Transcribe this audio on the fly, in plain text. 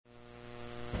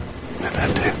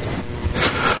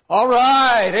All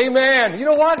right, amen. You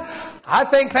know what? I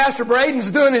think Pastor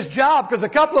Braden's doing his job because a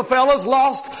couple of fellas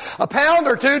lost a pound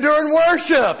or two during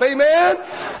worship. Amen.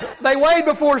 They weighed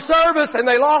before service and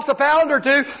they lost a pound or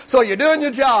two. So you're doing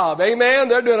your job. Amen.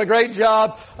 They're doing a great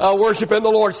job worshiping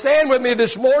the Lord. Stand with me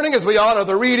this morning as we honor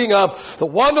the reading of the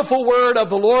wonderful word of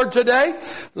the Lord today.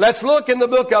 Let's look in the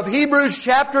book of Hebrews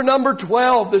chapter number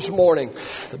 12 this morning.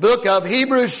 The book of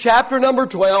Hebrews chapter number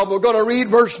 12. We're going to read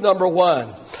verse number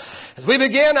 1. As we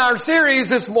begin our series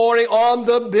this morning on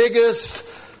the biggest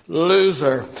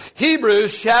loser.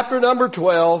 Hebrews chapter number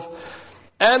 12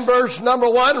 and verse number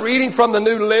 1, reading from the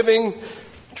New Living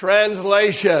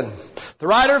Translation. The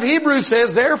writer of Hebrews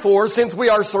says, "Therefore, since we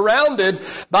are surrounded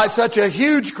by such a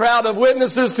huge crowd of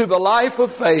witnesses to the life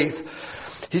of faith,"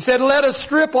 he said, "let us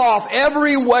strip off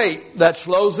every weight that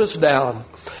slows us down,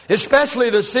 especially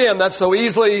the sin that so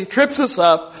easily trips us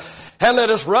up, and let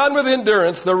us run with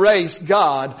endurance the race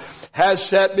God has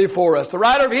set before us." The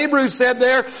writer of Hebrews said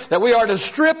there that we are to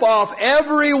strip off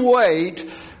every weight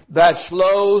that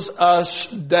slows us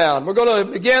down. We're going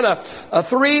to begin a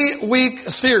 3-week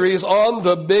series on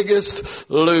the biggest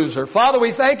loser. Father,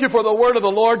 we thank you for the word of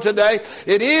the Lord today.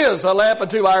 It is a lamp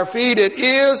unto our feet. It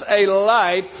is a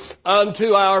light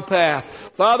unto our path.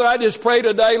 Father, I just pray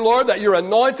today, Lord, that your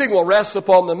anointing will rest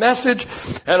upon the message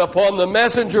and upon the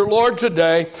messenger, Lord,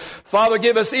 today. Father,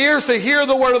 give us ears to hear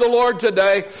the word of the Lord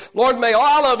today. Lord, may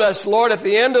all of us, Lord, at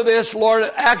the end of this, Lord,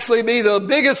 actually be the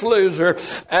biggest loser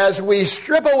as we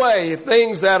strip away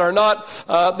things that are not,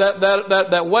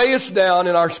 that weigh us down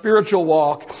in our spiritual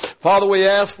walk. Father, we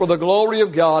ask for the glory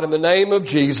of God in the name of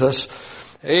Jesus.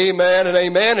 Amen and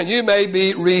amen. And you may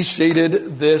be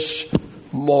reseated this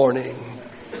morning.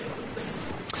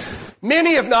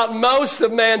 Many, if not most,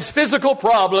 of man's physical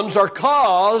problems are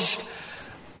caused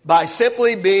by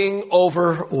simply being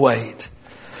overweight.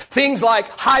 Things like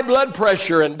high blood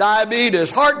pressure and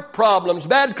diabetes, heart problems,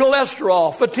 bad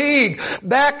cholesterol, fatigue,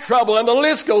 back trouble, and the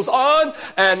list goes on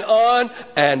and on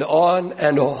and on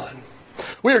and on.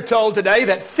 We are told today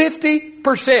that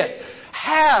 50%,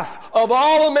 half of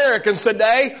all Americans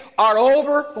today, are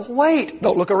overweight.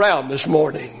 Don't look around this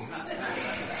morning.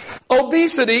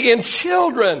 Obesity in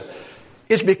children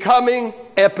is becoming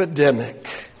epidemic.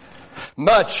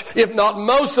 Much, if not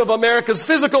most, of America's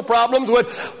physical problems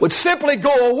would simply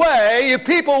go away if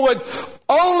people would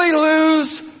only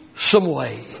lose some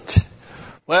weight.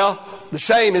 Well, the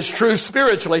same is true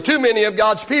spiritually. Too many of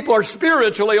God's people are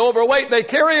spiritually overweight. They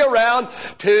carry around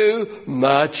too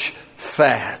much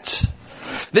fat.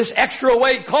 This extra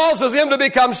weight causes them to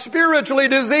become spiritually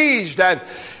diseased and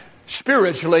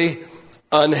spiritually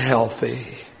unhealthy.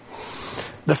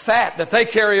 The fat that they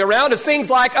carry around is things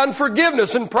like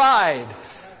unforgiveness and pride,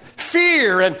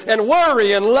 fear and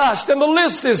worry and lust, and the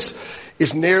list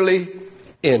is nearly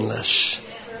endless.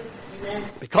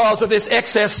 Because of this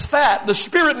excess fat, the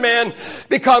spirit man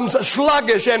becomes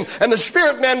sluggish and the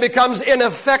spirit man becomes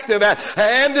ineffective,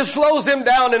 and this slows him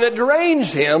down and it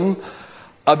drains him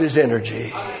of his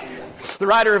energy. The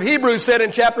writer of Hebrews said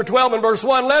in chapter 12 and verse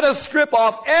 1, "Let us strip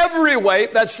off every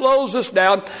weight that slows us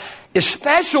down,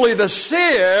 especially the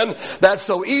sin that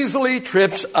so easily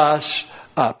trips us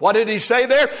up." What did he say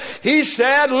there? He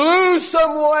said, lose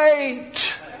some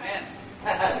weight.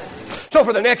 So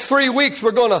for the next 3 weeks,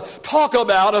 we're going to talk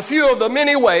about a few of the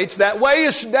many weights that weigh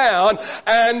us down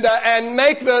and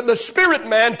make the spirit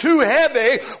man too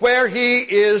heavy where he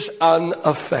is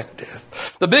ineffective.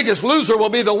 The biggest loser will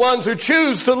be the ones who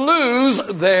choose to lose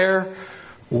their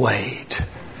weight.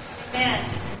 Amen.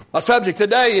 Our subject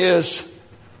today is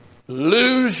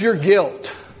lose your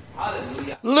guilt.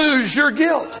 Hallelujah. Lose your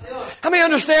guilt. How many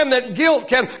understand that guilt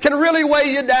can really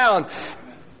weigh you down?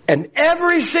 And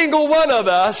every single one of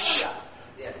us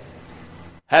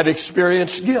have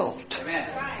experienced guilt. Amen.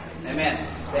 Amen.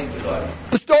 Thank you, Lord.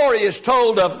 The story is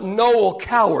told of Noel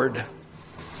Coward.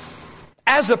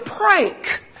 As a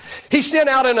prank, he sent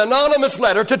out an anonymous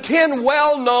letter to 10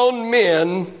 well-known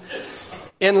men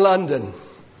in London.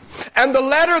 And the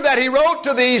letter that he wrote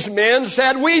to these men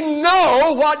said, "We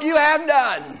know what you have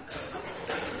done.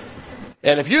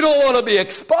 And if you don't want to be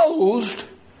exposed,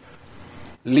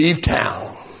 leave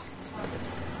town."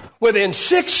 Within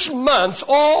 6 months,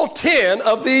 all 10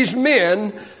 of these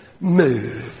men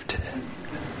moved.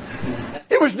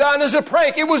 It was done as a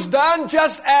prank. It was done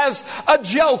just as a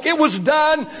joke. It was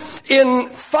done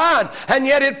in fun. And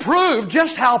yet it proved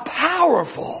just how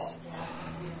powerful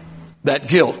that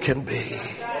guilt can be.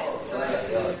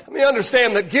 Let me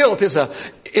understand that guilt is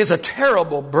a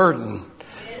terrible burden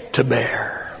to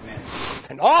bear.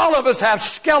 And all of us have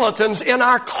skeletons in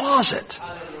our closet.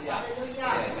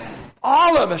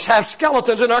 All of us have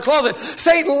skeletons in our closet.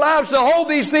 Satan loves to hold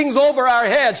these things over our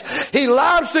heads. He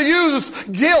loves to use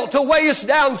guilt to weigh us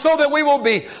down so that we will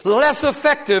be less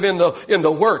effective in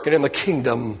the work and in the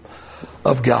kingdom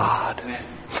of God. Amen.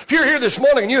 If you're here this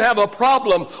morning and you have a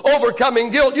problem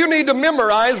overcoming guilt, you need to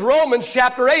memorize Romans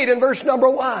chapter 8 and verse number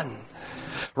 1.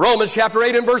 Romans chapter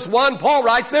 8 and verse 1, Paul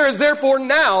writes, there is therefore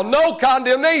now no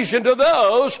condemnation to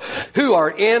those who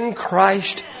are in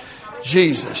Christ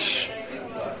Jesus.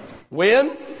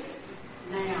 When?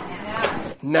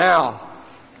 Now.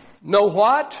 No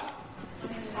what?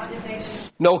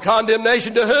 No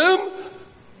condemnation to whom?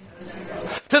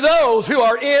 To those who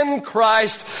are in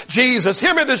Christ Jesus.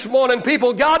 Hear me this morning,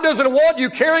 people. God doesn't want you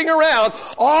carrying around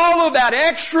all of that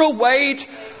extra weight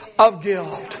of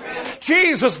guilt.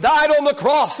 Jesus died on the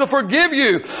cross to forgive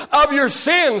you of your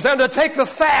sins and to take the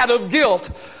fat of guilt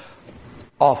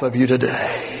off of you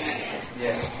today.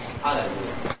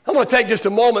 I'm going to take just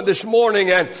a moment this morning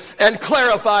and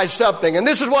clarify something. And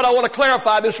this is what I want to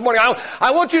clarify this morning.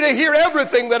 I want you to hear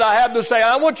everything that I have to say.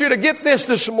 I want you to get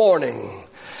this morning.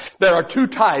 There are two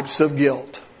types of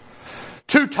guilt.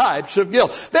 Two types of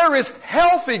guilt. There is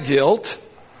healthy guilt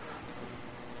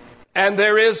and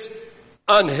there is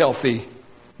unhealthy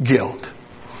guilt.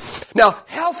 Now,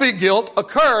 healthy guilt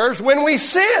occurs when we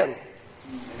sin.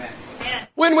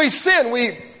 When we sin,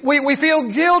 we feel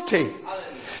guilty.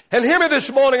 And hear me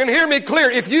this morning and hear me clear.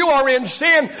 If you are in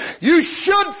sin, you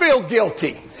should feel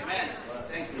guilty. Amen. Well,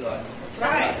 thank you, Lord. That's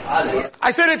right.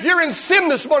 I said if you're in sin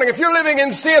this morning, if you're living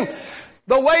in sin,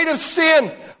 the weight of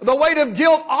sin, the weight of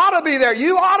guilt ought to be there.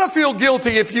 You ought to feel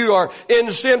guilty if you are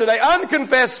in sin today.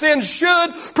 Unconfessed sin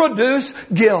should produce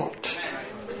guilt.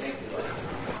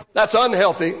 That's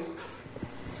unhealthy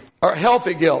or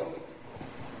healthy guilt.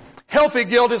 Healthy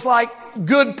guilt is like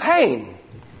good pain.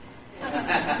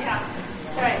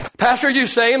 Pastor, are you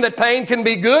saying that pain can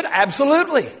be good?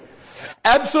 Absolutely.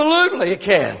 Absolutely it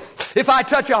can. If I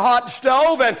touch a hot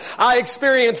stove and I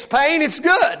experience pain, it's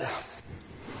good.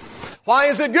 Why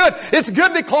is it good? It's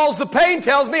good because the pain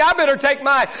tells me I better take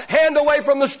my hand away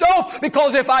from the stove,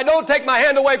 because if I don't take my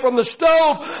hand away from the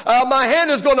stove, my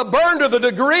hand is going to burn to the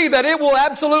degree that it will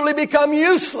absolutely become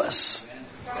useless.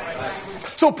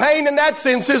 So pain in that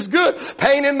sense is good.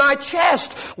 Pain in my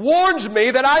chest warns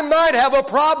me that I might have a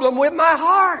problem with my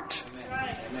heart.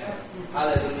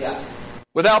 Hallelujah.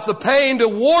 Without the pain to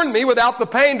warn me, without the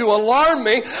pain to alarm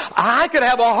me, I could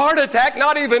have a heart attack,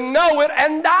 not even know it,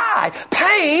 and die.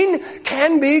 Pain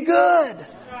can be good.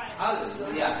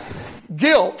 Hallelujah.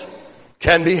 Guilt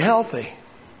can be healthy.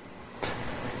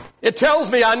 It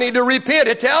tells me I need to repent.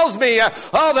 It tells me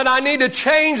that I need to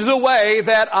change the way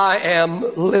that I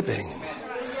am living.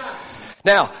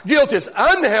 Now, guilt is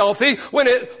unhealthy when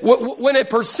it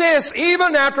persists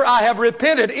even after I have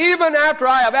repented, even after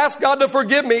I have asked God to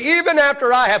forgive me, even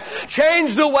after I have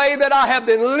changed the way that I have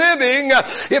been living.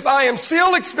 If I am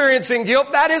still experiencing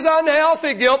guilt, that is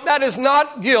unhealthy guilt. That is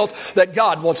not guilt that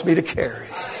God wants me to carry.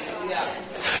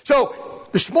 So,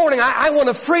 this morning, I want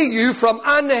to free you from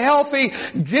unhealthy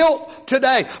guilt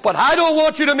today. But I don't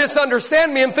want you to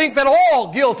misunderstand me and think that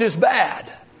all guilt is bad.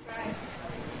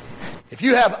 If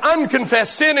you have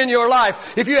unconfessed sin in your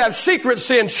life, if you have secret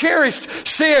sin, cherished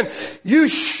sin, you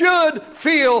should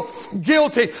feel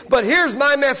guilty. But here's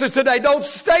my message today. Don't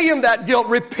stay in that guilt.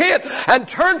 Repent and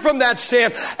turn from that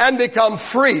sin and become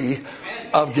free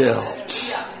of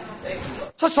guilt.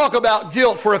 Let's talk about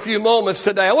guilt for a few moments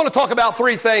today. I want to talk about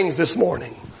three things this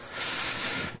morning.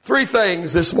 Three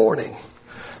things this morning.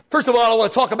 First of all, I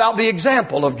want to talk about the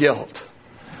example of guilt.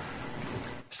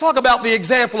 Talk about the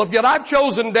example of guilt. I've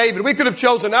chosen David. We could have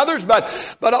chosen others, but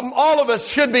all of us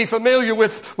should be familiar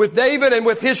with David and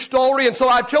with his story. And so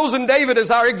I've chosen David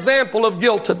as our example of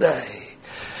guilt today.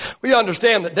 We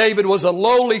understand that David was a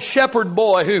lowly shepherd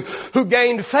boy who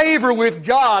gained favor with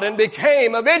God and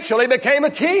eventually became a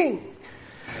king.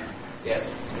 Yes.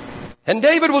 And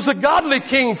David was a godly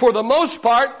king for the most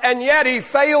part, and yet he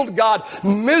failed God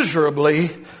miserably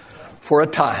for a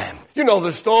time. You know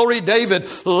the story. David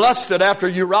lusted after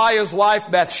Uriah's wife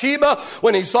Bathsheba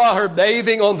when he saw her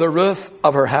bathing on the roof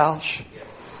of her house.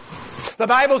 The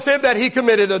Bible said that he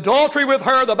committed adultery with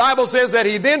her. The Bible says that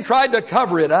he then tried to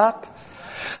cover it up.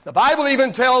 The Bible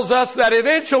even tells us that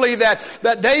eventually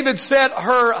that David set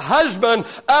her husband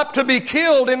up to be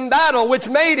killed in battle, which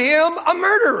made him a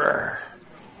murderer.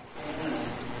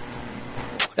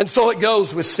 And so it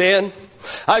goes with sin.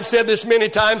 I've said this many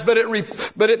times, but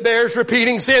it bears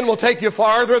repeating. Sin will take you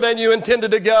farther than you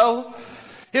intended to go.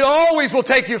 It always will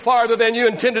take you farther than you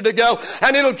intended to go.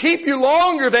 And it'll keep you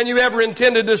longer than you ever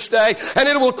intended to stay. And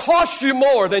it will cost you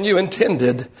more than you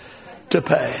intended to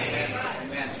pay.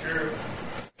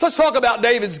 Let's talk about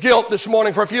David's guilt this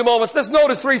morning for a few moments. Let's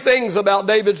notice three things about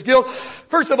David's guilt.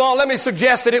 First of all, let me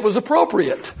suggest that it was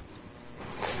appropriate.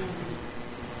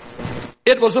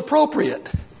 It was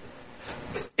appropriate.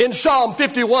 In Psalm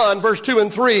 51, verse 2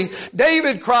 and 3,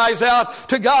 David cries out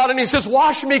to God and he says,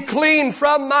 wash me clean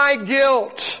from my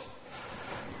guilt.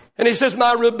 And he says,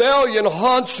 my rebellion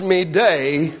haunts me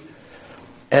day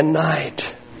and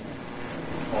night.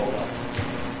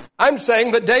 I'm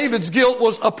saying that David's guilt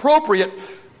was appropriate.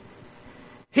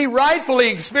 He rightfully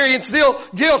experienced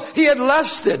guilt. He had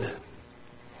lusted.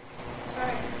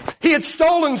 He had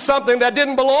stolen something that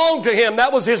didn't belong to him.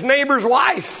 That was his neighbor's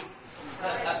wife.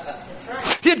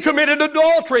 He had committed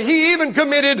adultery. He even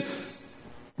committed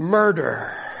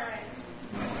murder.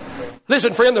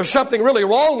 Listen, friend, there's something really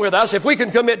wrong with us if we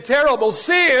can commit terrible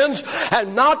sins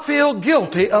and not feel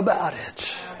guilty about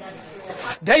it.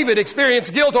 David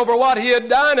experienced guilt over what he had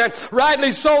done, and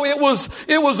rightly so, it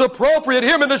was appropriate.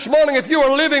 Hear me this morning, if you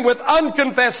are living with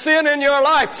unconfessed sin in your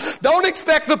life, don't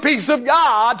expect the peace of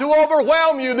God to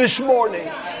overwhelm you this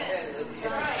morning.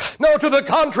 No, to the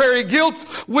contrary, guilt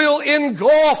will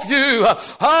engulf you.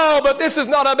 Oh, but this is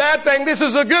not a bad thing. This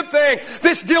is a good thing.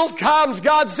 This guilt comes.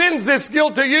 God sends this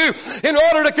guilt to you in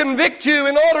order to convict you,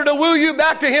 in order to woo you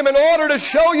back to Him, in order to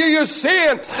show you your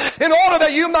sin, in order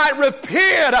that you might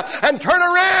repent and turn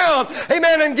around,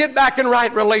 amen, and get back in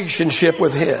right relationship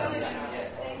with Him.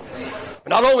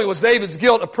 Not only was David's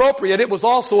guilt appropriate, it was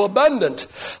also abundant.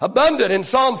 Abundant. In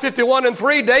Psalm 51 and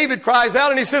 3, David cries out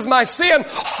and he says, my sin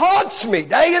haunts me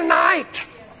day and night.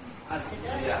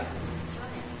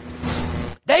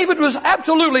 David was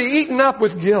absolutely eaten up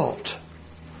with guilt.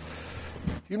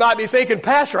 You might be thinking,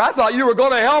 Pastor, I thought you were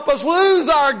going to help us lose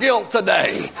our guilt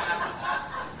today.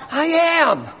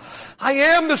 I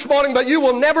am this morning, but you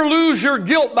will never lose your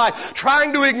guilt by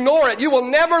trying to ignore it. You will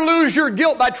never lose your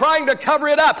guilt by trying to cover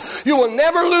it up. You will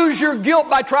never lose your guilt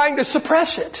by trying to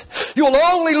suppress it. You will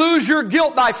only lose your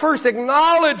guilt by first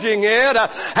acknowledging it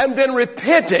and then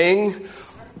repenting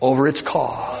over its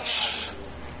cause.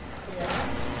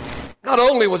 Not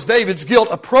only was David's guilt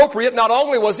appropriate, not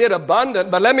only was it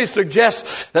abundant, but let me suggest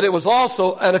that it was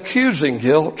also an accusing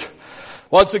guilt.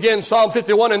 Once again, Psalm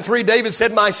 51 and 3, David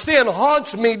said, my sin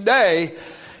haunts me day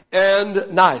and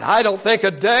night. I don't think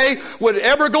a day would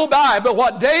ever go by, but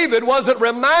what David wasn't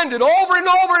reminded over and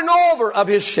over and over of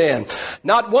his sin.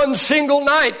 Not one single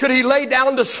night could he lay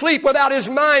down to sleep without his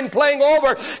mind playing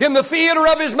over in the theater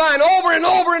of his mind over and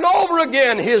over and over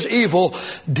again his evil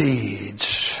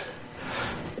deeds.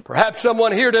 Perhaps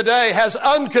someone here today has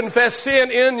unconfessed sin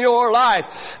in your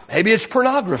life. Maybe it's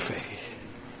pornography.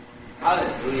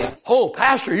 Hallelujah. Oh,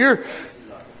 Pastor, you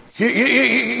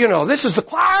know, this is the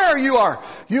choir you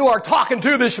are talking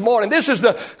to this morning. This is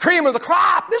the cream of the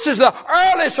crop. This is the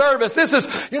early service. This is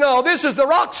the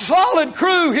rock solid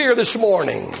crew here this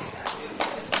morning.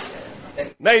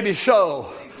 Maybe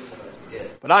so.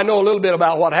 But I know a little bit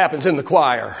about what happens in the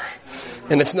choir.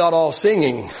 And it's not all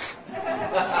singing.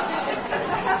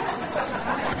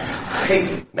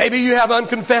 Maybe you have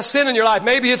unconfessed sin in your life.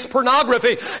 Maybe it's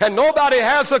pornography and nobody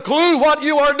has a clue what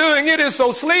you are doing. It is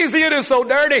so sleazy, it is so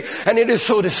dirty, and it is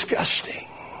so disgusting.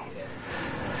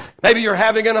 Maybe you're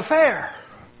having an affair.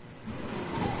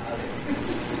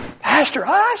 Pastor,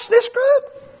 us, this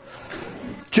group?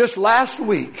 Just last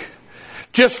week,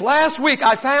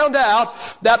 I found out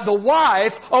that the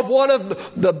wife of one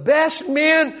of the best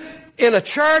men in a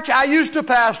church I used to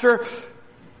pastor,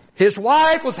 his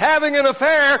wife was having an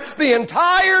affair the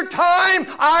entire time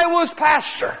I was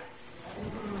pastor.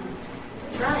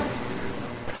 That's right.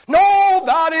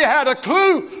 Nobody had a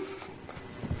clue.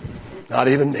 Not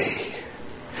even me.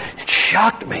 It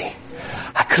shocked me.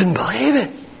 I couldn't believe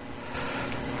it.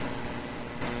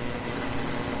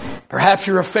 Perhaps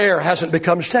your affair hasn't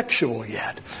become sexual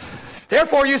yet.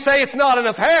 Therefore, you say it's not an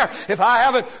affair. If I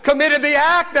haven't committed the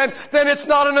act, then it's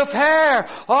not an affair.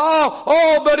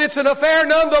 But it's an affair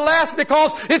nonetheless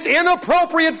because it's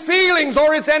inappropriate feelings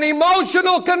or it's an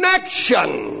emotional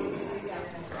connection.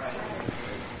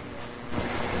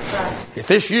 If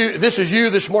this is you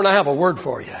this morning, I have a word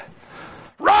for you.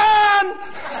 Run!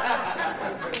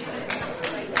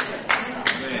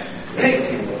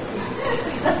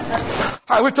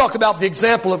 All right, we've talked about the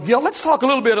example of guilt. Let's talk a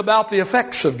little bit about the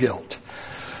effects of guilt.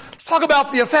 Let's talk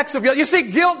about the effects of guilt. You see,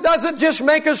 guilt doesn't just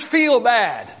make us feel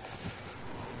bad.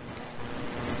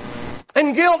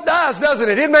 And guilt doesn't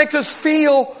it? It makes us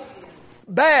feel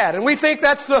bad. And we think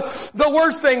that's the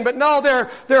worst thing. But no, there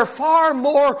are far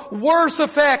more worse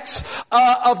effects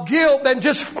of guilt than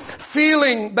just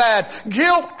feeling bad.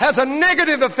 Guilt has a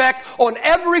negative effect on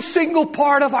every single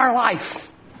part of our life.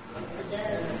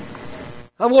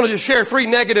 I wanted to share 3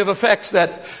 negative effects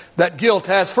that guilt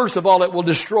has. First of all, it will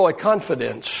destroy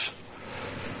confidence.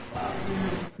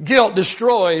 Guilt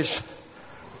destroys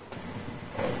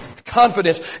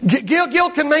confidence.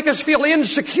 Guilt can make us feel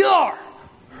insecure.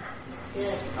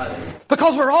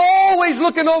 Because we're always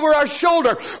looking over our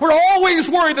shoulder. We're always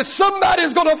worried that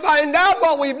somebody's going to find out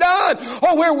what we've done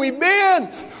or where we've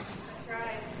been.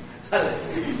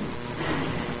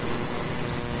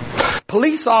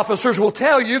 Police officers will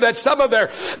tell you that some of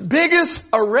their biggest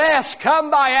arrests come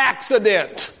by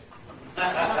accident.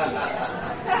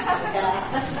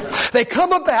 They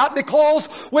come about because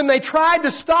when they tried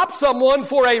to stop someone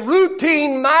for a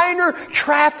routine minor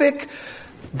traffic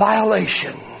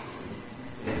violation,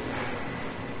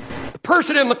 the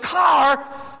person in the car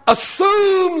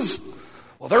assumes,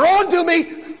 well, they're on to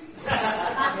me.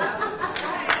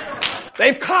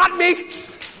 They've caught me.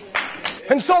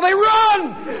 And so they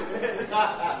run.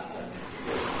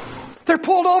 They're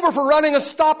pulled over for running a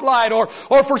stoplight or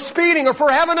for speeding or for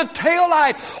having a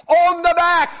taillight on the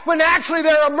back when actually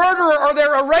they're a murderer or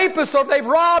they're a rapist or they've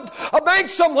robbed a bank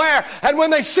somewhere. And when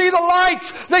they see the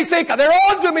lights, they think, they're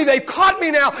on to me, they've caught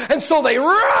me now. And so they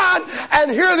run.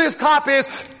 And here this cop is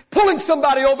pulling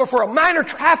somebody over for a minor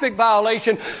traffic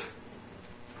violation.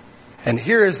 And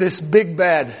here is this big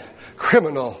bad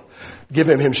criminal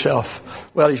giving himself.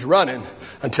 Well, he's running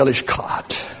until he's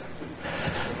caught.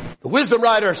 The wisdom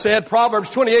writer said, Proverbs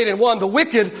 28:1, the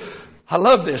wicked, I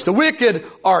love this, the wicked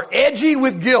are edgy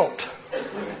with guilt.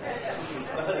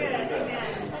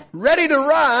 Ready to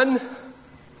run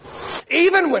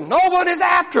even when no one is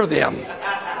after them.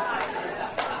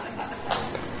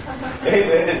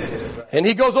 Amen. And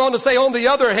he goes on to say, on the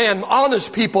other hand,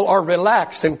 honest people are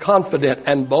relaxed and confident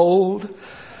and bold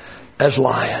as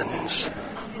lions.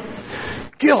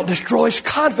 Guilt destroys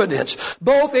confidence,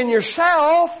 both in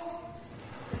yourself,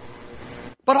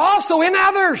 but also in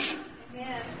others.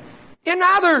 Amen. In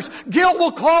others. Guilt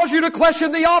will cause you to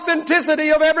question the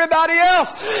authenticity of everybody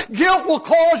else. Guilt will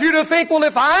cause you to think, well,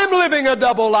 if I'm living a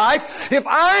double life, if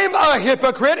I'm a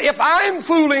hypocrite, if I'm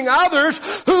fooling others,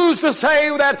 who's to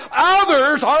say that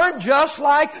others aren't just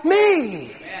like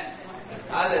me? Amen.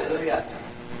 Hallelujah.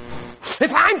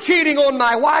 If I'm cheating on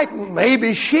my wife,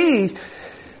 maybe she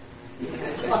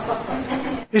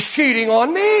is cheating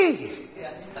on me.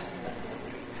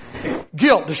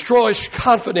 Guilt destroys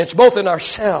confidence both in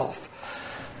ourselves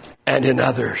and in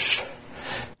others.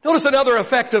 Notice another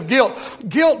effect of guilt.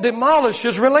 Guilt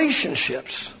demolishes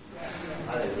relationships.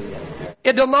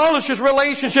 It demolishes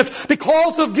relationships.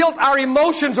 Because of guilt, our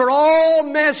emotions are all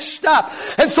messed up.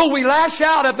 And so we lash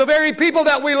out at the very people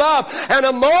that we love. And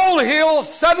a molehill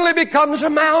suddenly becomes a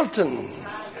mountain.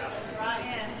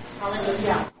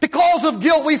 Because of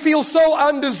guilt, we feel so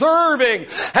undeserving.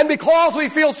 And because we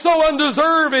feel so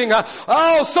undeserving,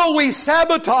 so we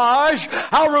sabotage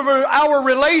our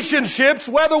relationships,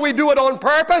 whether we do it on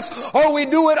purpose or we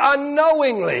do it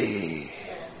unknowingly.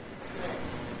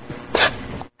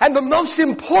 And the most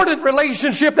important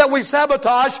relationship that we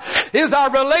sabotage is our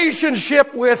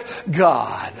relationship with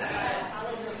God.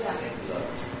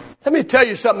 Let me tell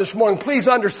you something this morning. Please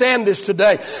understand this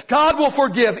today. God will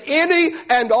forgive any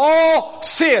and all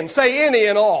sin. Say any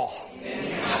and all.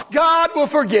 God will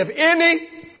forgive any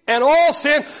and all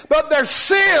sin, but there's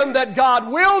sin that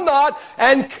God will not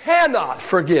and cannot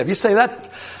forgive. You say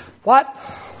that? What?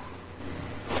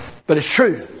 But it's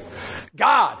true.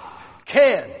 God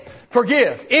can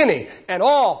forgive any and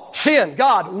all sin.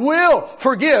 God will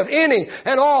forgive any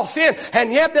and all sin.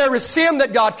 And yet there is sin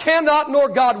that God cannot nor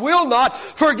God will not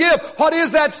forgive. What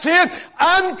is that sin?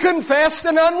 Unconfessed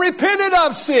and unrepented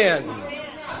of sin.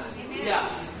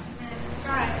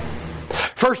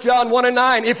 1 John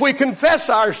 1:9. If we confess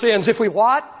our sins, if we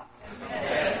what?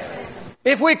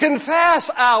 If we confess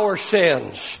our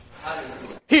sins,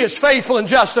 He is faithful and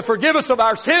just to forgive us of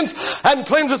our sins and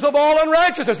cleanse us of all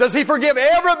unrighteousness. Does He forgive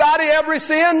everybody every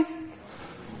sin?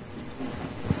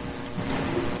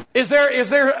 Is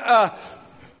there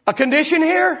a condition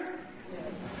here?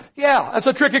 Yeah, that's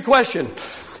a tricky question.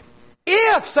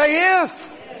 If, say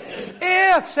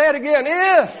say it again,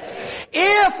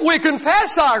 if we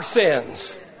confess our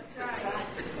sins,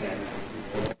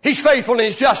 He's faithful and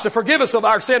He's just to forgive us of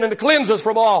our sin and to cleanse us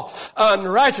from all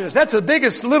unrighteousness. That's the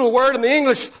biggest little word in the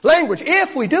English language.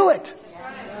 If we do it.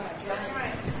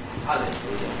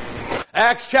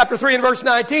 Acts chapter 3 and verse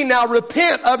 19. Now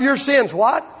repent of your sins.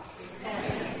 What?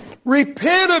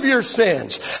 Repent of your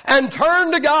sins and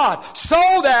turn to God so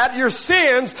that your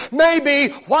sins may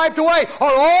be wiped away.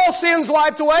 Are all sins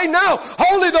wiped away? No.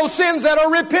 Only those sins that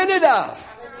are repented of.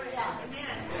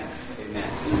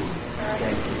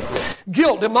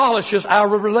 Guilt demolishes our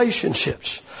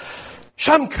relationships.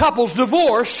 Some couples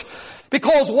divorce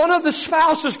because one of the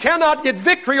spouses cannot get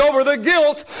victory over the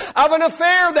guilt of an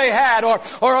affair they had, or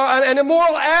an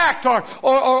immoral act,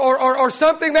 or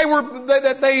something they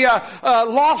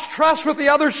lost trust with the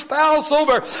other spouse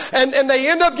over, and they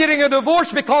end up getting a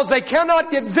divorce because they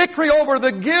cannot get victory over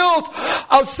the guilt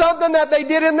of something that they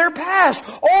did in their past,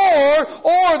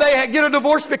 or they get a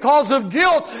divorce because of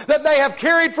guilt that they have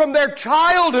carried from their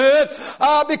childhood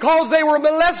because they were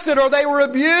molested, or they were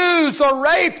abused, or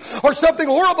raped, or something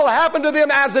horrible happened to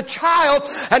them as a child,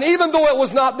 and even though it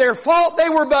was not their fault, they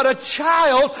were but a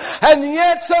child, and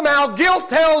yet somehow guilt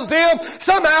tells them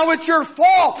somehow it's your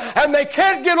fault, and they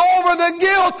can't get over the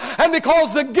guilt, and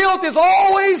because the guilt is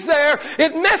always there,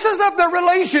 it messes up their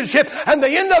relationship, and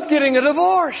they end up getting a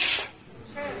divorce.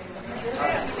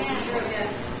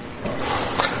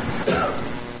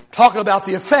 Talking about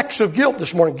the effects of guilt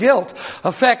this morning. Guilt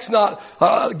affects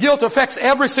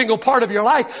every single part of your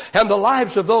life and the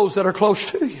lives of those that are close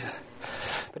to you.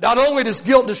 But not only does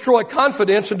guilt destroy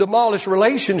confidence and demolish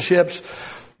relationships,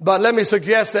 but let me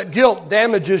suggest that guilt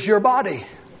damages your body.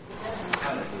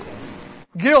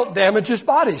 Guilt damages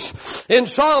bodies. In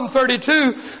Psalm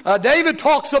 32, David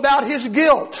talks about his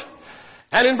guilt.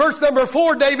 And in verse number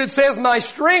 4, David says, "My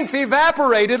strength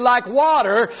evaporated like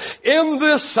water in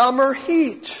the summer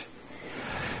heat."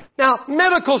 Now,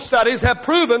 medical studies have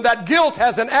proven that guilt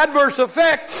has an adverse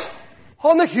effect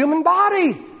on the human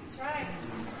body. That's right.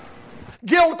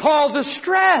 Guilt causes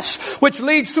stress, which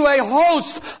leads to a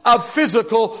host of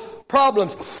physical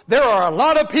problems. There are a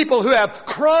lot of people who have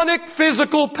chronic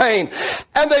physical pain,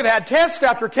 and they've had test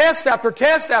after test after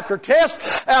test after test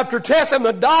after test, and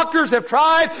the doctors have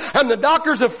tried, and the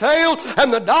doctors have failed,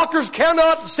 and the doctors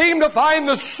cannot seem to find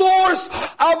the source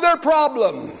of their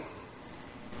problem.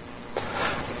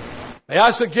 May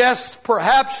I suggest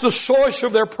perhaps the source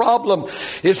of their problem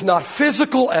is not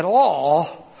physical at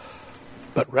all,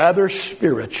 but rather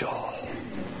spiritual.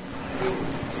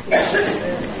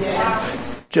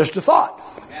 Just a thought.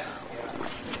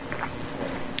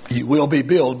 You will be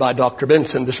billed by Dr.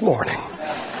 Benson this morning.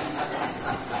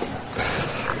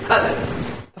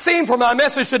 The theme for my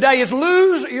message today is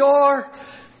lose your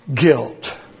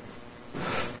guilt.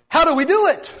 How do we do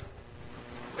it?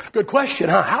 Good question,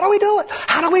 huh? How do we do it?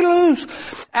 How do we lose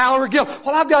our guilt?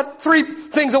 Well, I've got 3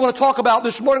 things I want to talk about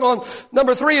this morning. On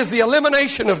number 3 is the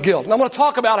elimination of guilt. And I'm going to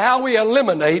talk about how we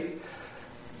eliminate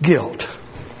guilt.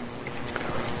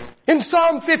 In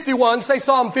Psalm 51, say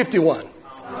Psalm 51.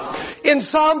 In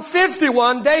Psalm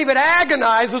 51, David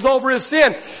agonizes over his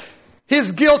sin.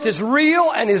 His guilt is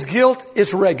real and his guilt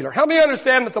is regular. How many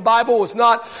understand that the Bible was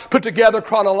not put together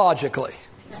chronologically?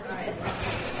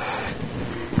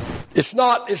 It's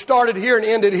not, it started here and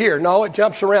ended here. No, it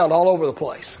jumps around all over the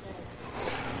place.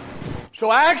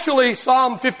 So actually,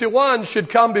 Psalm 51 should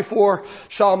come before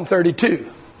Psalm 32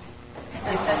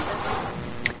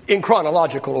 in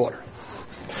chronological order.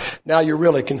 Now you're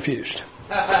really confused.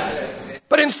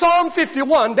 But in Psalm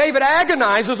 51, David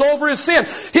agonizes over his sin.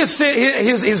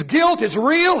 His guilt is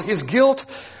real. His guilt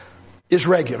is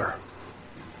regular.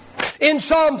 In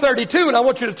Psalm 32, and I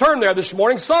want you to turn there this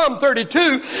morning, Psalm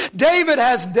 32, David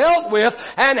has dealt with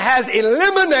and has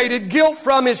eliminated guilt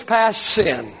from his past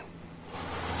sin.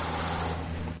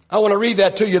 I want to read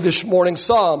that to you this morning.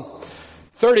 Psalm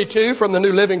 32 from the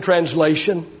New Living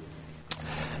Translation.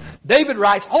 David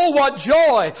writes, "Oh, what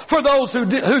joy for those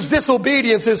whose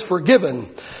disobedience is forgiven,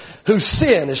 whose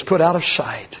sin is put out of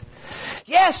sight."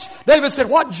 Yes, David said,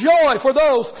 what joy for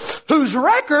those whose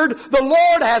record the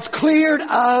Lord has cleared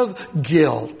of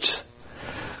guilt,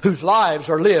 whose lives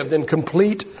are lived in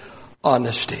complete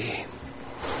honesty.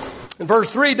 In verse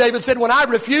 3, David said, "When I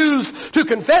refused to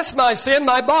confess my sin,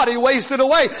 my body wasted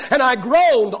away, and I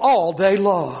groaned all day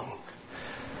long.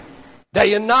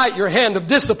 Day and night your hand of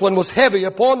discipline was heavy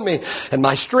upon me, and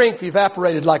my strength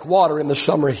evaporated like water in the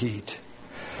summer heat.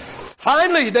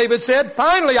 Finally," David said,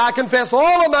 "finally I confess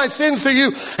all of my sins to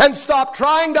you and stop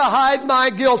trying to hide my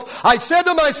guilt. I said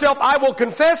to myself, I will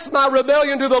confess my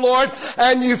rebellion to the Lord,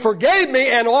 and you forgave me,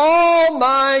 and all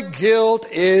my guilt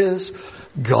is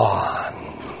gone."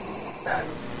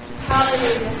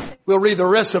 Hallelujah. We'll read the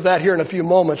rest of that here in a few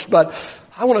moments, but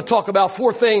I want to talk about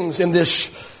 4 things in this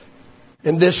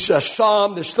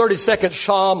psalm, this 32nd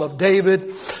psalm of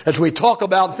David, as we talk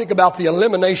about and think about the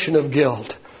elimination of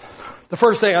guilt. The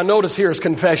first thing I notice here is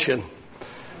confession.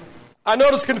 I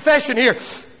notice confession here.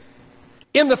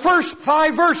 In the first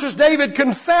 5 verses, David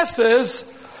confesses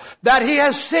that he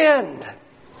has sinned.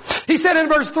 He said in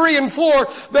verse 3 and 4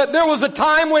 that there was a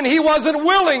time when he wasn't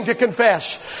willing to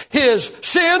confess his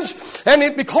sins,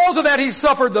 and because of that he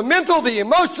suffered the mental, the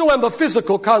emotional, and the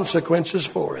physical consequences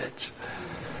for it.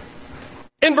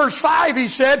 In verse 5 he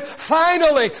said,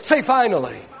 finally. Say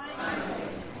finally.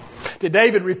 Did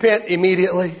David repent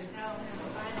immediately?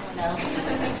 No.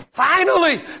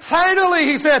 Finally,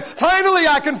 he said, finally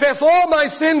I confess all my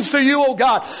sins to you, O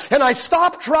God, and I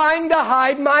stop trying to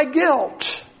hide my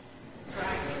guilt.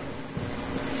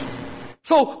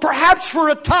 So perhaps for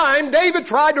a time, David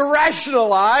tried to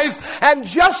rationalize and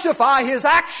justify his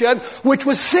action, which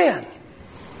was sin.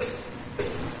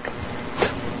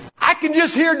 I can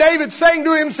just hear David saying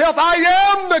to himself, I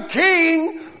am the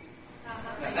king.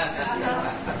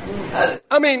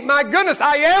 I mean, my goodness,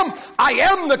 I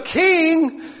am the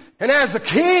king. And as the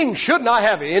king, shouldn't I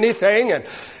have anything and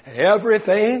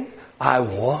everything I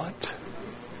want?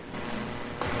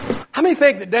 How many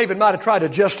think that David might have tried to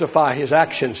justify his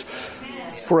actions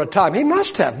for a time? He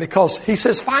must have, because he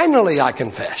says, finally I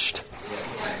confessed.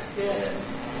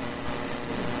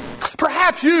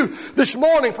 Perhaps you, this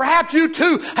morning, perhaps you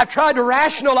too have tried to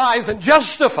rationalize and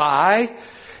justify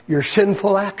your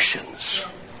sinful actions.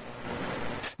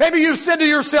 Maybe you said to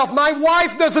yourself, my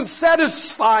wife doesn't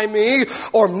satisfy me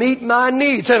or meet my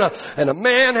needs. And a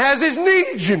man has his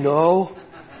needs, you know.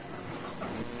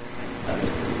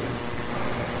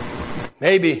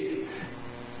 Maybe,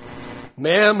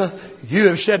 ma'am, you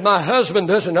have said, my husband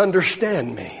doesn't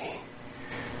understand me.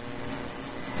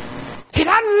 He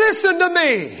doesn't listen to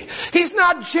me. He's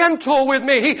not gentle with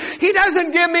me. He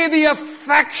doesn't give me the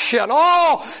affection.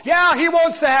 Oh, yeah, he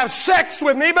wants to have sex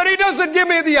with me, but he doesn't give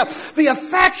me the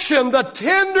affection, the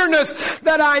tenderness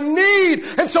that I need.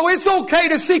 And so it's okay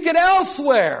to seek it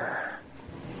elsewhere.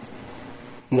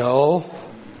 No,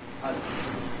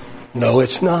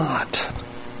 it's not.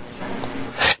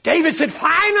 David said,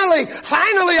 finally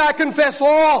I confess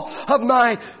all of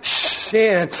my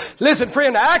sin. Listen,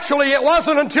 friend, actually it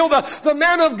wasn't until the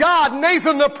man of God,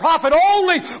 Nathan the prophet,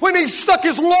 only when he stuck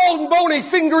his long bony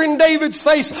finger in David's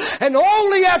face, and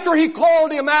only after he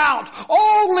called him out,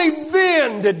 only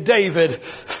then did David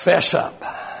fess up.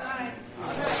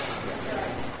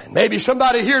 And maybe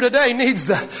somebody here today needs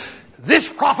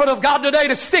this prophet of God today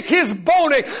to stick his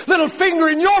bony little finger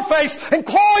in your face and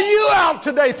call you out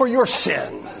today for your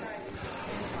sin.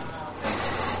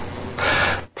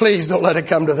 Please don't let it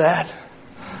come to that.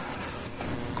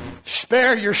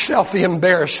 Spare yourself the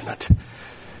embarrassment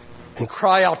and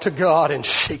cry out to God in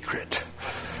secret.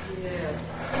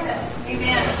 Yes.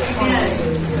 Amen.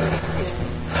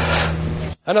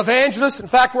 An evangelist, in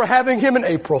fact, we're having him in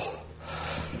April.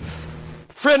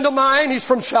 A friend of mine, he's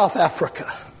from South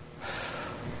Africa,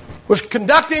 was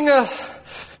conducting a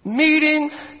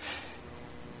meeting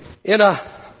in a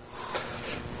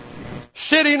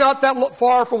city not that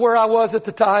far from where I was at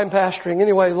the time pastoring.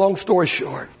 Anyway, long story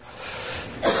short,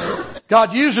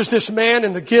 God uses this man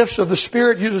in the gifts of the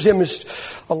Spirit, uses him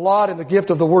a lot in the gift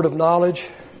of the word of knowledge,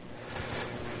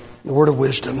 the word of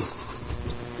wisdom.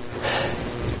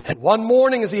 And one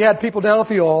morning as he had people down at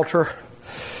the altar,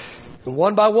 and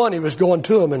one by one he was going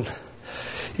to them, and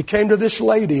he came to this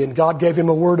lady, and God gave him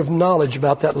a word of knowledge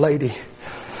about that lady.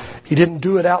 He didn't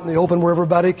do it out in the open where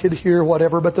everybody could hear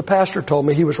whatever, but the pastor told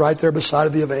me he was right there beside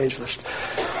of the evangelist.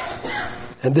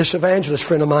 And this evangelist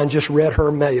friend of mine just read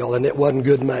her mail, and it wasn't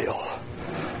good mail.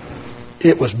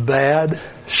 It was bad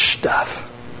stuff.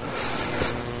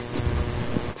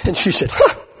 And she said,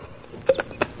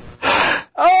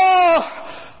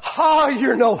 Oh,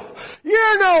 you're no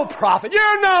prophet.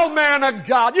 You're no man of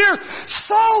God. You're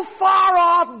so far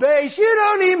off base. You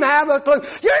don't even have a clue.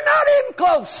 You're not even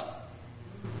close.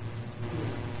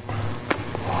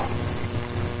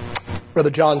 Brother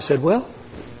John said, Well,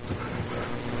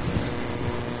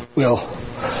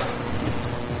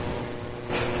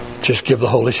 just give the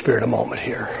Holy Spirit a moment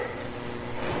here.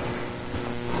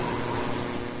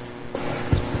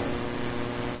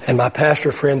 And my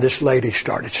pastor friend, this lady,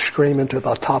 started screaming to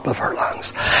the top of her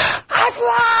lungs, I've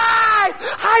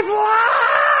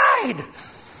lied!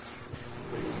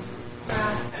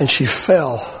 And she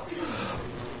fell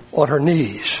on her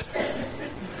knees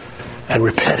and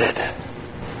repented.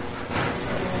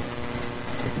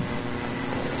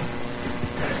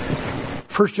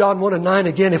 First John 1:9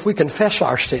 again, if we confess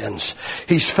our sins,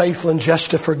 He's faithful and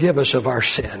just to forgive us of our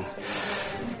sin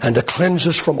and to cleanse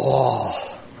us from all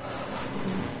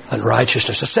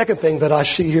unrighteousness. The second thing that I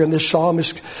see here in this psalm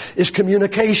is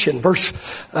communication. Verse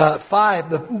 5,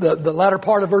 the latter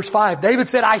part of verse 5, David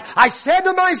said, I said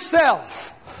to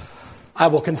myself, I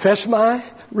will confess my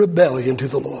rebellion to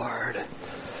the Lord.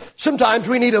 Sometimes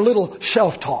we need a little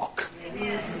self-talk.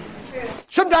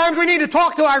 Sometimes we need to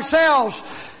talk to ourselves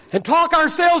and talk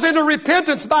ourselves into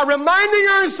repentance by reminding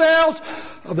ourselves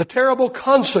of the terrible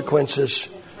consequences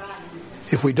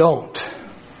if we don't.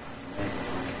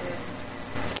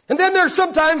 And then there's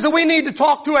sometimes that we need to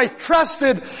talk to a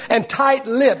trusted and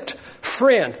tight-lipped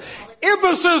friend.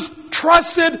 Emphasis,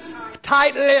 trusted,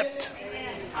 tight-lipped.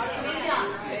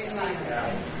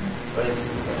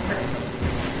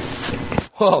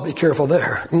 Oh, be careful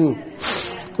there.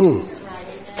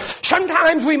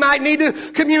 Sometimes we might need to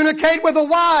communicate with a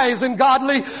wise and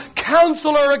godly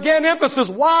counselor. Again, emphasis,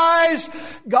 wise,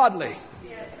 godly.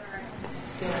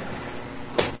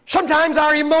 Sometimes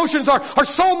our emotions are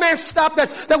so messed up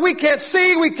that we can't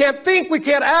see, we can't think, we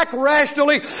can't act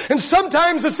rationally. And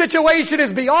sometimes the situation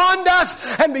is beyond us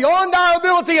and beyond our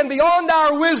ability and beyond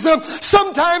our wisdom.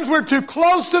 Sometimes we're too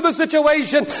close to the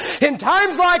situation. In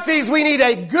times like these, we need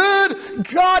a good,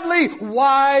 godly,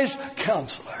 wise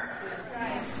counselor.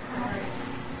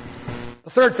 The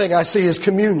third thing I see is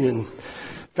communion,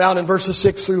 found in verses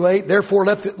 6 through 8. Therefore,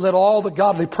 let all the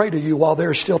godly pray to you while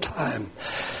there is still time,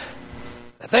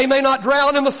 that they may not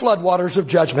drown in the floodwaters of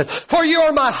judgment. For you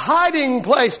are my hiding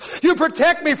place. You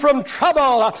protect me from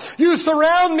trouble. You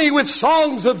surround me with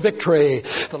songs of victory.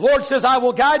 The Lord says, I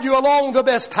will guide you along the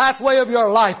best pathway of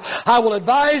your life. I will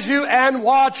advise you and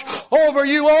watch over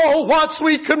you. Oh, what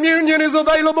sweet communion is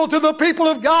available to the people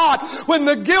of God when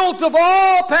the guilt of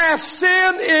all past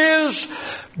sin is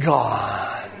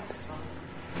gone.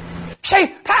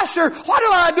 Say, Pastor, what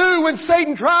do I do when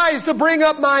Satan tries to bring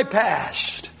up my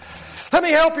past? Let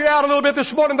me help you out a little bit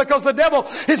this morning, because the devil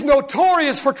is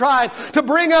notorious for trying to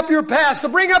bring up your past, to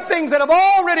bring up things that have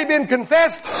already been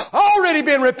confessed, already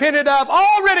been repented of,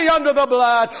 already under the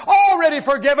blood, already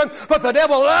forgiven. But the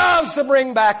devil loves to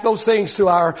bring back those things to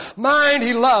our mind.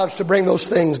 He loves to bring those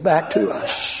things back to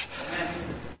us.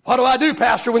 What do I do,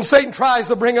 Pastor, when Satan tries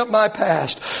to bring up my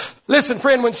past? Listen,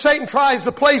 friend, when Satan tries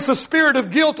to place the spirit of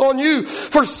guilt on you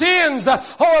for sins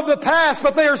of the past,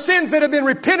 but they are sins that have been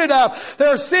repented of. There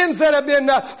are sins that have been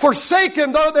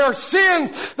forsaken. Though there are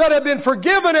sins that have been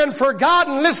forgiven and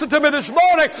forgotten. Listen to me this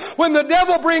morning. When the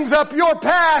devil brings up your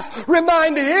past,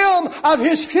 remind him of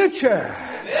his future.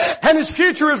 And his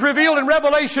future is revealed in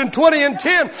Revelation 20 and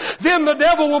 10. Then the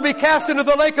devil will be cast into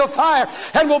the lake of fire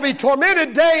and will be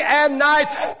tormented day and night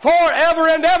forever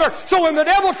and ever. So when the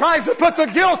devil tries to put the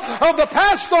guilt of the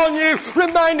past on you,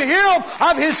 remind him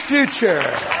of his future.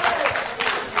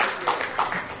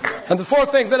 And the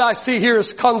fourth thing that I see here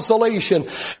is consolation.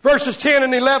 Verses 10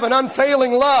 and 11,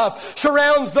 unfailing love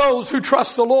surrounds those who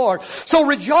trust the Lord. So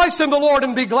rejoice in the Lord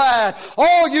and be glad.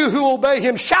 All you who obey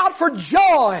him, shout for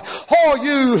joy. All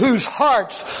you whose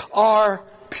hearts are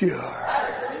pure.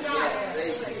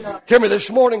 Hear me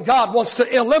this morning. God wants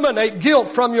to eliminate guilt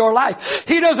from your life.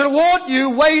 He doesn't want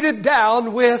you weighted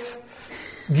down with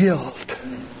guilt.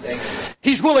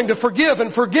 He's willing to forgive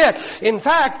and forget. In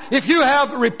fact, if you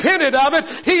have repented of it,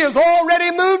 he has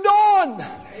already moved on.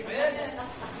 Amen.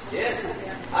 Yes.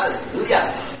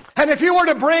 Hallelujah. And if you were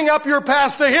to bring up your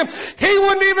past to him, he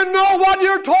wouldn't even know what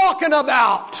you're talking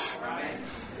about.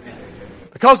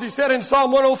 Because he said in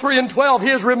Psalm 103 and 12, he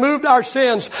has removed our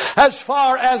sins as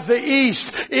far as the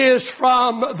east is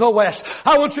from the west.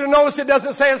 I want you to notice it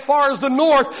doesn't say as far as the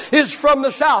north is from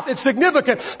the south. It's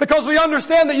significant because we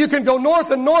understand that you can go north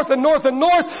and north and north and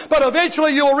north, but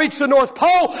eventually you will reach the North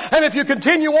Pole. And if you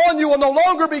continue on, you will no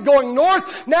longer be going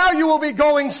north. Now you will be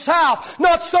going south.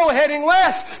 Not so heading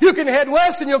west. You can head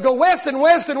west and you'll go west and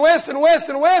west and west and west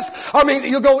and west. I mean,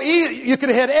 you'll go east. You can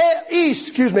head east,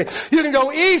 excuse me. You can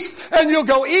go east and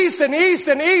you'll go east and east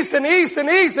and east and east and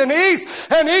east and east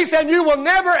and east, and you will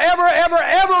never, ever, ever,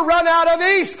 ever run out of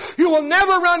east. You will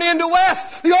never run into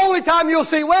west. The only time you'll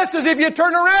see west is if you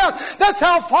turn around. That's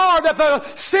how far that the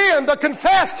sin, the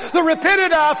confessed, the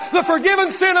repented of, the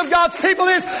forgiven sin of God's people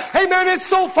is. Amen. It's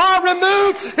so far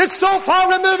removed. It's so far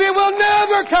removed it will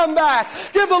never come back.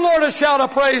 Give the Lord a shout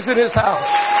of praise in his house.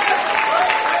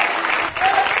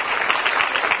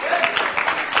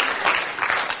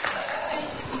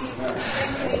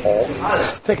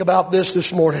 Think about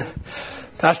this morning.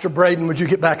 Pastor Braden, would you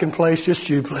get back in place? Just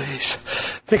you, please.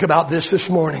 Think about this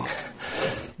morning.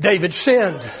 David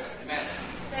sinned.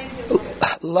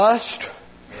 Lust,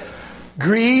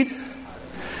 greed.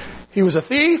 He was a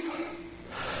thief.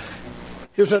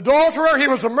 He was an adulterer. He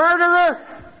was a murderer.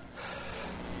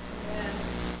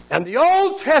 And the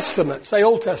Old Testament, say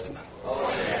Old Testament.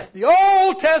 The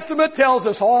Old Testament tells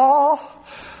us all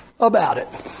about it.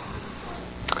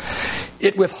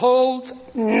 It withholds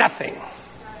nothing.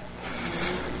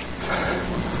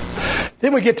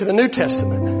 Then we get to the New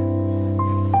Testament.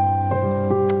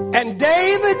 And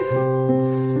David,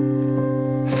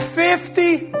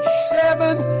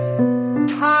 57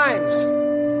 times,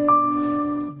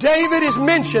 David is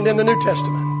mentioned in the New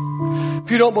Testament.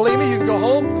 If you don't believe me, you can go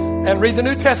home and read the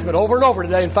New Testament over and over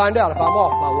today and find out if I'm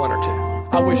off by one or two.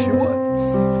 I wish you would.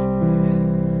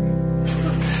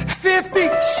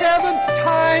 57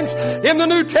 times in the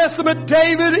New Testament,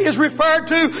 David is referred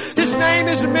to. His name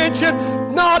is mentioned.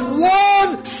 Not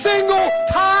one single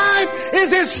time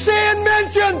is his sin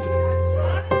mentioned.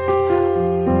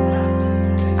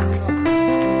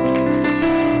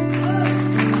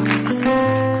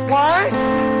 Why?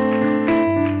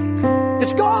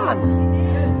 It's gone.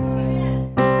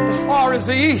 As far as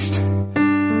the east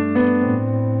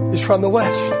is from the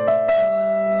west. Isn't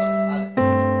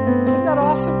that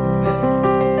awesome?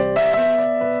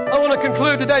 I want to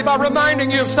conclude today by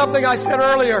reminding you of something I said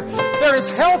earlier. There is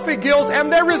healthy guilt and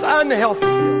there is unhealthy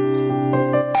guilt.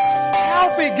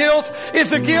 Healthy guilt is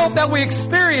the guilt that we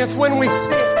experience when we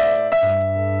sin.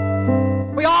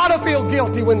 We ought to feel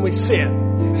guilty when we sin.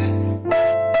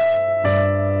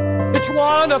 It's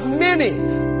one of many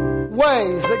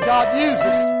ways that God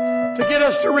uses to get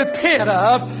us to repent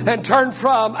of and turn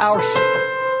from our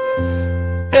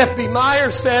sin. F.B.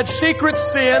 Meyer said, secret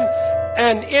sin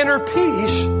and inner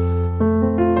peace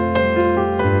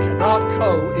cannot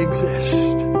coexist.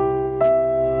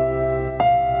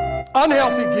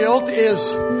 Unhealthy guilt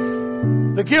is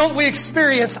the guilt we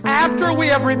experience after we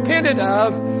have repented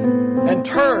of and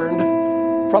turned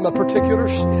from a particular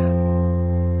sin.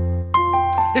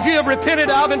 If you have repented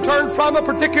of and turned from a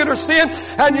particular sin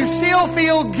and you still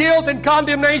feel guilt and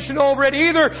condemnation over it,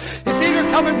 it's either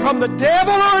coming from the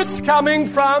devil or it's coming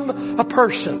from a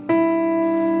person.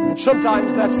 And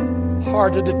sometimes that's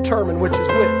hard to determine which is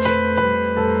which.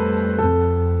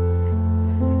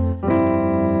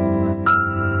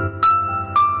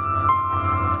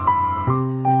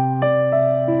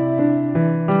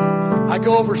 I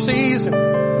go overseas and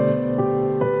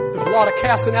there's a lot of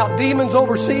casting out demons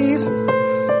overseas.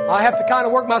 I have to kind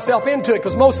of work myself into it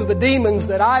because most of the demons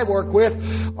that I work with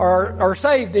are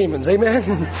saved demons.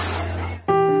 Amen.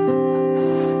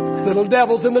 Little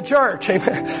devils in the church.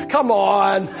 Amen. Come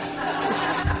on.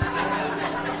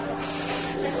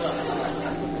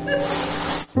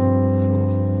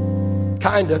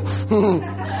 Kind of.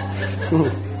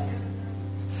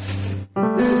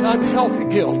 This is unhealthy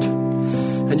guilt,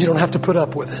 and you don't have to put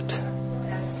up with it.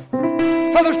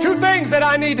 So there's two things that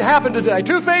I need to happen today.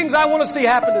 Two things I want to see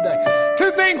happen today.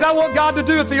 Two things I want God to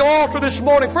do at the altar this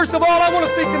morning. First of all, I want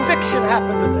to see conviction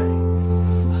happen today.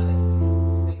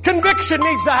 Conviction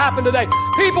needs to happen today.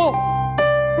 People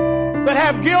that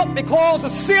have guilt because of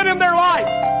sin in their life,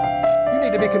 you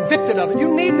need to be convicted of it.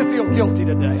 You need to feel guilty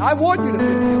today. I want you to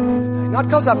feel guilty today. Not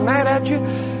because I'm mad at you,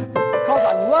 because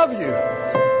I love you.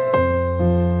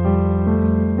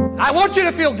 I want you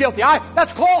to feel guilty.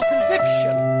 That's called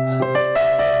conviction.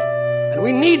 And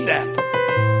we need that.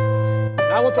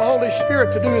 And I want the Holy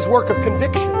Spirit to do His work of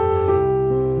conviction today.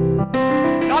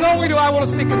 Not only do I want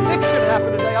to see conviction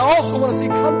happen today, I also want to see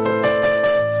comfort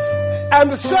happen.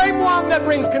 And the same one that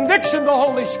brings conviction, the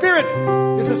Holy Spirit,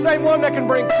 is the same one that can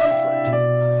bring comfort.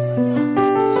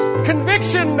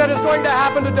 Conviction that is going to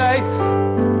happen today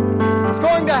is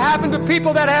going to happen to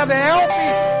people that have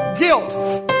healthy guilt.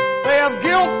 They have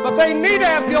guilt, but they need to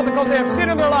have guilt because they have sin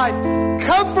in their life.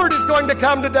 Comfort is going to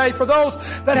come today for those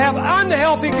that have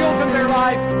unhealthy guilt in their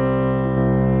life.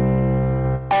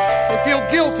 They feel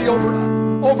guilty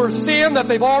over sin that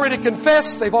they've already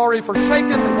confessed, they've already forsaken,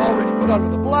 they've already put under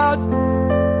the blood.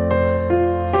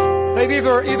 They've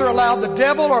either allowed the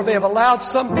devil or they have allowed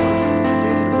some person to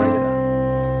continue to bring it up.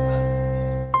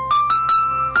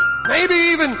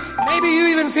 Maybe you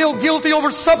even feel guilty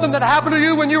over something that happened to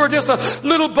you when you were just a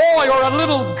little boy or a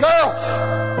little girl.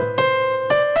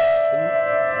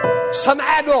 Some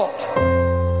adult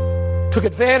took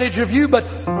advantage of you, but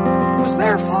it was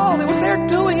their fault. It was their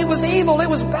doing. It was evil. It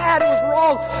was bad. It was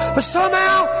wrong. But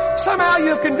somehow you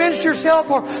have convinced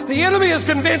yourself, or the enemy has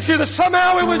convinced you that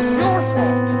somehow it was your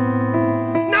fault.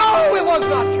 No, it was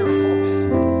not your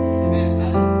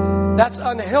fault. That's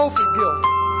unhealthy guilt.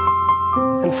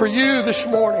 And for you this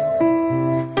morning,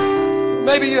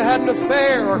 maybe you had an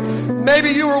affair, or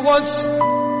maybe you were once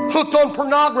hooked on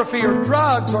pornography or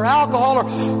drugs or alcohol or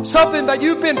something, but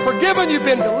you've been forgiven, you've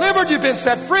been delivered, you've been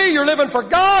set free, you're living for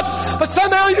God, but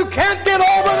somehow you can't get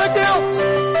over the guilt.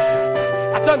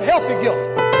 That's unhealthy guilt.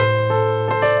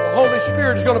 The Holy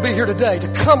Spirit is going to be here today to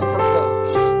comfort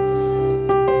those.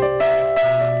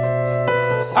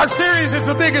 Our series is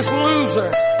The Biggest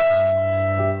Loser.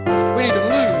 We need to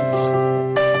lose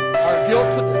our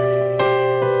guilt today.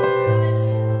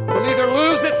 We'll either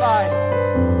lose it by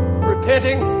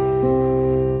repenting,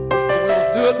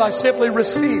 do it by simply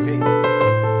receiving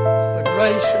the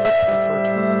grace and the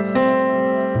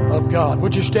comfort of God.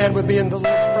 Would you stand with me in the Lord's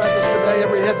presence today,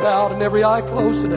 every head bowed and every eye closed today?